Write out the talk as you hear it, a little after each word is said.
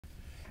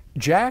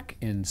Jack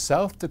in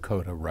South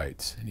Dakota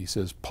writes, and he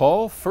says,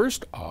 Paul,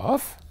 first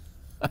off,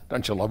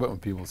 don't you love it when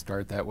people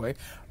start that way?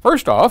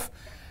 First off,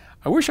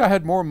 I wish I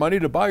had more money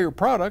to buy your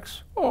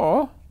products.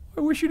 Oh,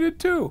 I wish you did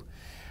too.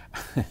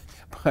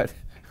 But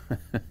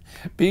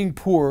being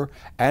poor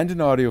and an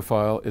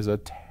audiophile is a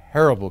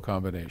terrible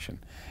combination.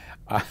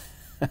 I'm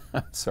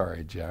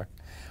sorry, Jack.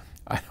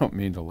 I don't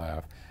mean to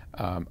laugh.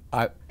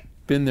 I've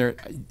been there.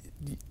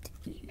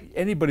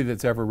 Anybody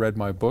that's ever read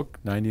my book,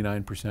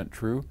 99%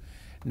 True,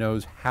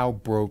 knows how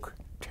broke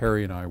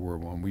Terry and I were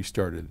when we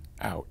started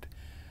out.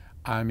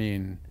 I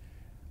mean,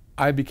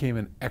 I became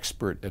an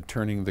expert at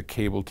turning the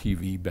cable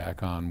TV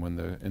back on when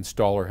the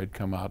installer had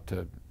come out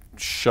to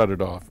shut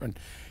it off. And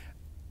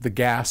the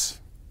gas,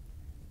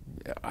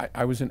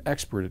 I was an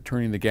expert at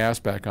turning the gas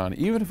back on,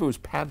 even if it was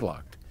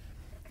padlocked.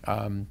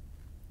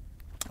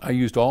 I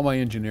used all my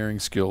engineering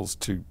skills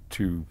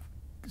to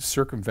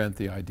circumvent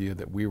the idea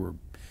that we were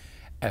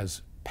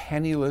as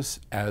penniless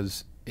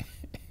as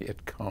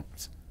it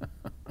comes.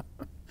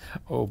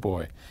 Oh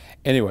boy.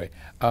 Anyway,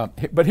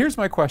 but here's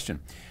my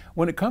question.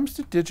 When it comes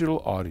to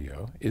digital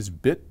audio, is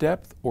bit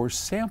depth or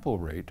sample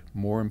rate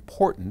more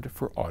important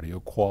for audio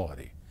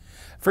quality?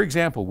 For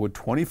example, would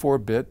 24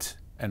 bits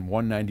and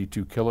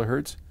 192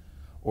 kilohertz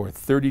or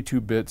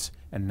 32 bits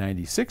and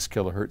 96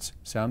 kilohertz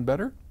sound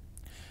better?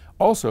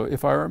 Also,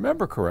 if I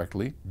remember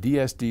correctly,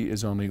 DSD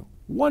is only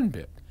 1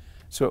 bit.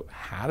 So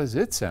how does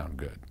it sound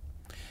good?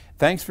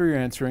 Thanks for your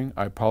answering.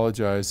 I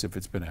apologize if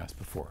it's been asked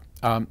before.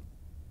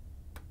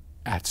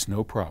 That's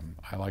no problem.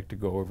 I like to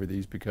go over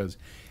these because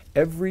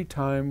every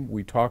time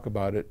we talk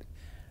about it,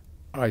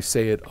 I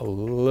say it a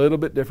little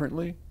bit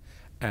differently,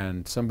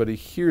 and somebody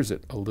hears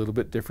it a little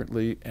bit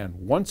differently, and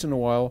once in a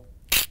while,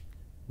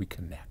 we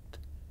connect,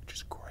 which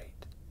is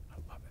great. I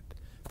love it.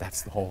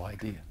 That's the whole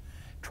idea,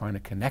 trying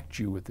to connect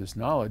you with this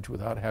knowledge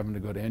without having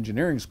to go to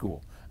engineering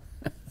school.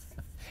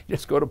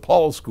 Just go to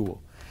Paul's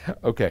school.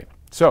 Okay,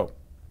 so,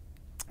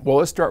 well,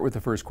 let's start with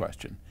the first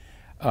question.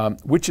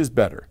 Which is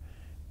better,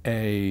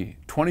 a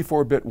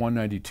 24-bit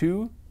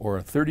 192 or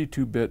a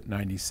 32-bit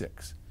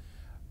 96?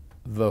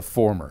 The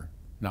former,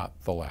 not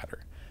the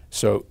latter.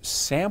 So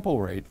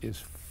sample rate is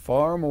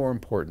far more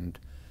important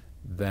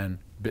than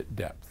bit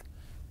depth,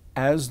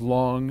 as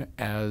long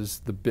as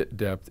the bit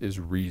depth is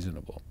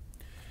reasonable.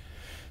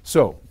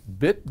 So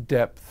bit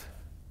depth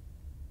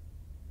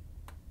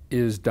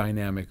is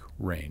dynamic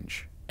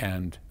range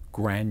and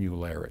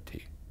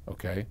granularity,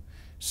 okay?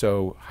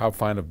 So how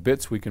fine of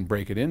bits we can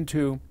break it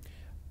into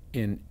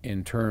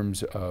in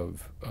terms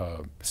of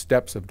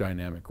steps of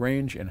dynamic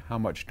range and how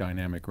much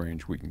dynamic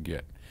range we can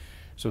get.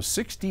 So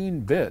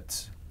 16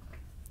 bits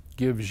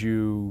gives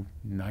you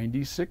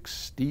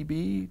 96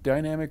 dB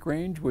dynamic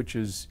range, which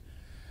is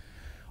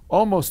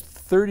almost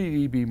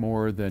 30 dB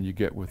more than you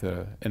get with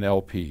an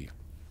LP.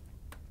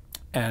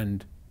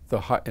 And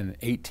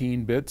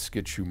 18 bits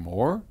gets you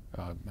more.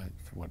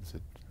 What is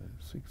it?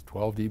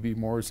 12 dB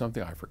more or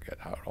something? I forget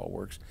how it all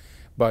works.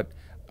 But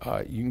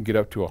you can get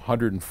up to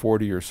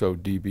 140 or so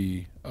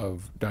dB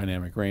of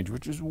dynamic range,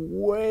 which is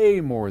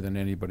way more than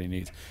anybody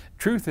needs.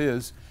 Truth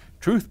is,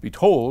 truth be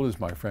told, as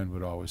my friend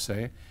would always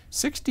say,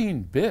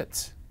 16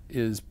 bits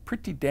is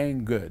pretty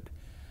dang good.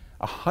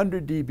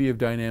 100 dB of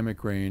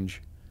dynamic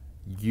range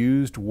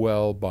used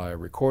well by a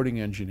recording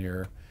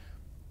engineer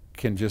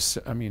can just,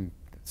 I mean,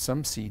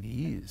 some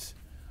CDs,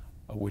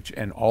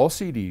 and all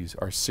CDs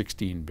are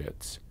 16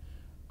 bits.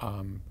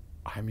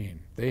 I mean,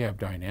 they have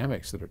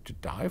dynamics that are to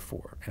die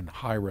for, and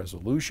high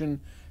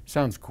resolution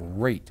sounds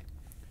great.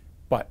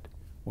 But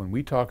when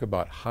we talk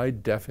about high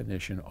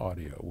definition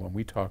audio, when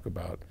we talk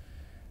about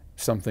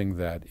something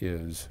that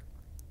is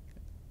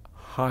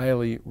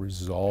highly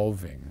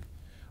resolving,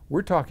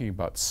 we're talking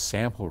about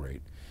sample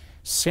rate.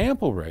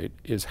 Sample rate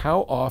is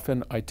how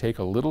often I take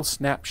a little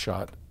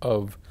snapshot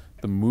of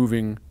the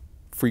moving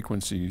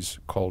frequencies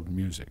called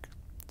music.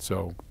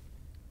 So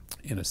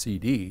in a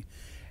CD,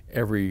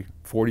 every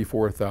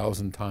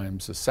 44,000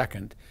 times a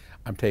second,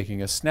 I'm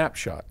taking a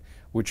snapshot,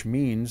 which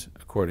means,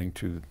 according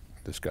to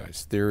this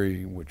guy's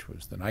theory, which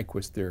was the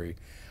Nyquist theory,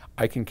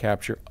 I can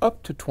capture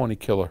up to 20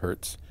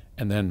 kilohertz,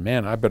 and then,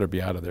 man, I better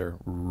be out of there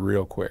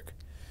real quick.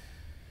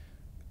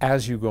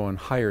 As you go in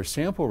higher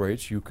sample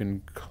rates, you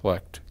can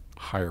collect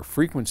higher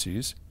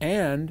frequencies,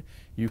 and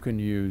you can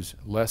use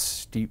less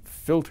steep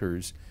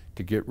filters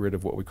to get rid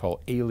of what we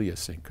call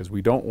aliasing, because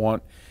we don't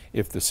want,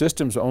 if the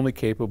system's only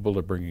capable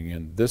of bringing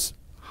in this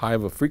high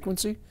of a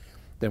frequency,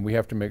 then we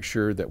have to make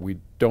sure that we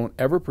don't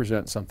ever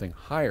present something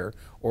higher,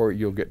 or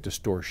you'll get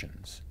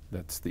distortions.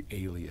 That's the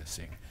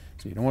aliasing.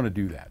 So you don't want to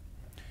do that.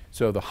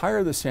 So the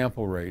higher the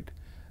sample rate,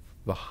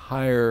 the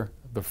higher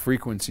the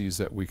frequencies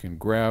that we can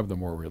grab, the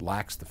more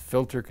relaxed the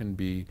filter can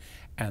be,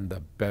 and the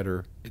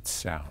better it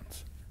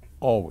sounds.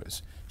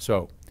 Always.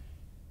 So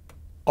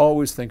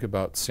always think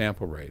about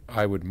sample rate.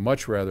 I would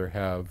much rather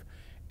have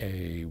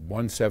a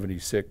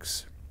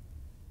 176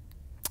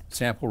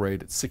 sample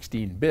rate at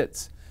 16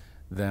 bits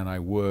than I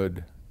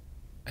would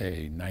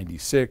a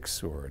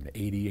 96 or an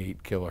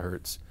 88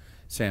 kilohertz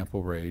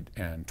sample rate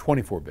and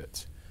 24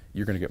 bits.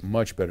 You're going to get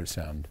much better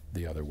sound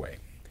the other way.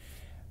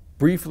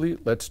 briefly,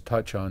 let's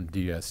touch on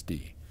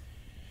DSD.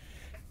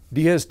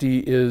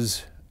 DSD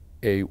is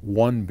a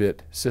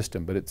 1-bit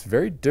system, but it's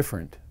very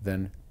different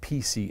than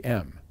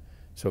PCM.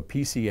 So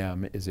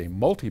PCM is a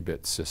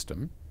multi-bit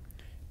system,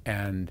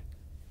 and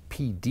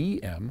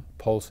PDM,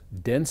 pulse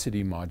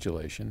density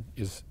modulation,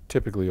 is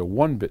typically a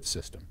 1-bit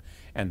system.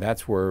 And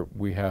that's where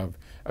we have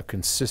a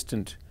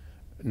consistent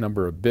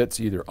number of bits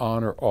either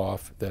on or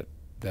off that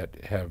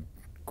have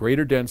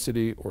greater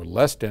density or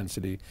less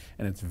density,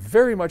 and it's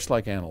very much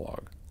like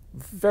analog,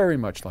 very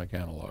much like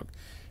analog.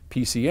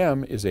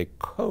 PCM is a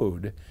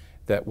code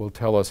that will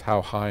tell us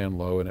how high and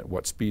low and at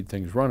what speed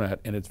things run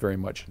at, and it's very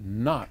much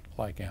not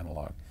like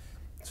analog.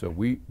 So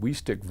we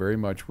stick very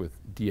much with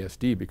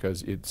DSD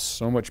because it's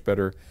so much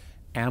better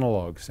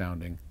analog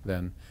sounding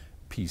than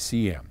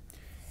PCM.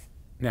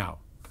 Now,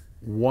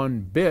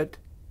 1 bit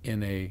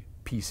in a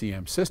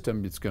PCM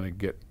system, it's going to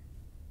get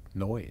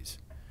noise.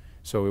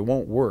 So it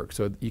won't work.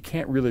 So you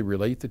can't really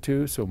relate the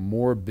two. So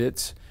more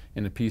bits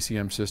in a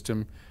PCM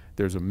system,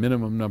 there's a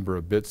minimum number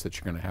of bits that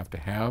you're going to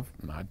have.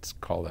 And I'd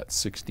call that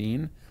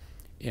 16.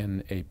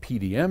 In a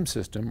PDM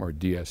system or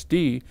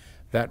DSD,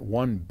 that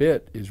 1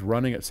 bit is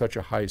running at such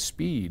a high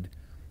speed.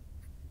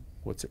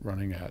 What's it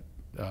running at?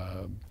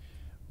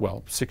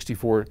 Well,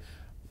 64.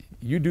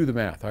 You do the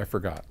math. I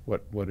forgot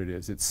what it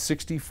is. It's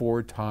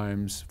 64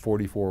 times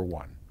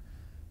 44.1.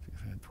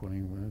 20,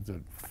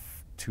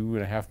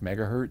 2.5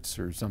 megahertz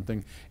or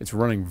something. It's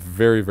running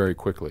very, very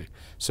quickly.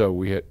 So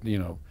we hit, you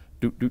know,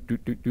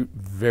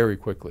 very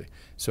quickly.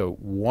 So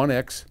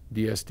 1x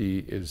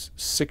DSD is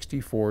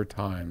 64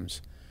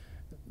 times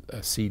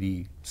a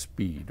CD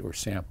speed or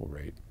sample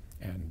rate,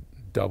 and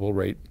double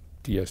rate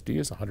DSD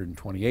is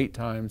 128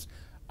 times,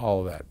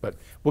 all of that. But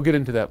we'll get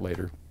into that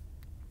later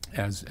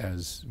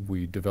as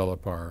we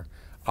develop our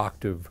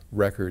Octave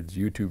Records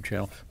YouTube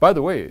channel. By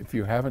the way, if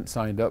you haven't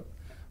signed up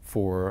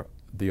for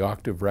the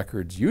Octave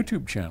Records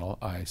YouTube channel,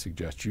 I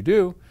suggest you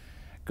do.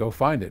 Go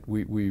find it.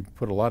 We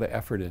put a lot of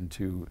effort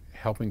into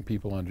helping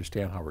people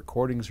understand how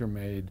recordings are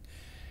made.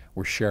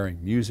 We're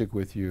sharing music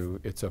with you.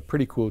 It's a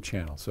pretty cool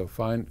channel. So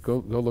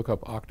go look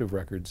up Octave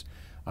Records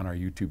on our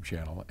YouTube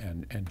channel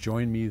and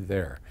join me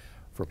there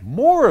for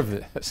more of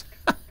this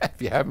if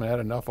you haven't had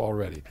enough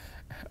already.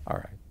 All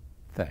right.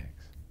 Thanks.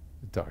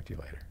 Talk to you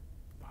later.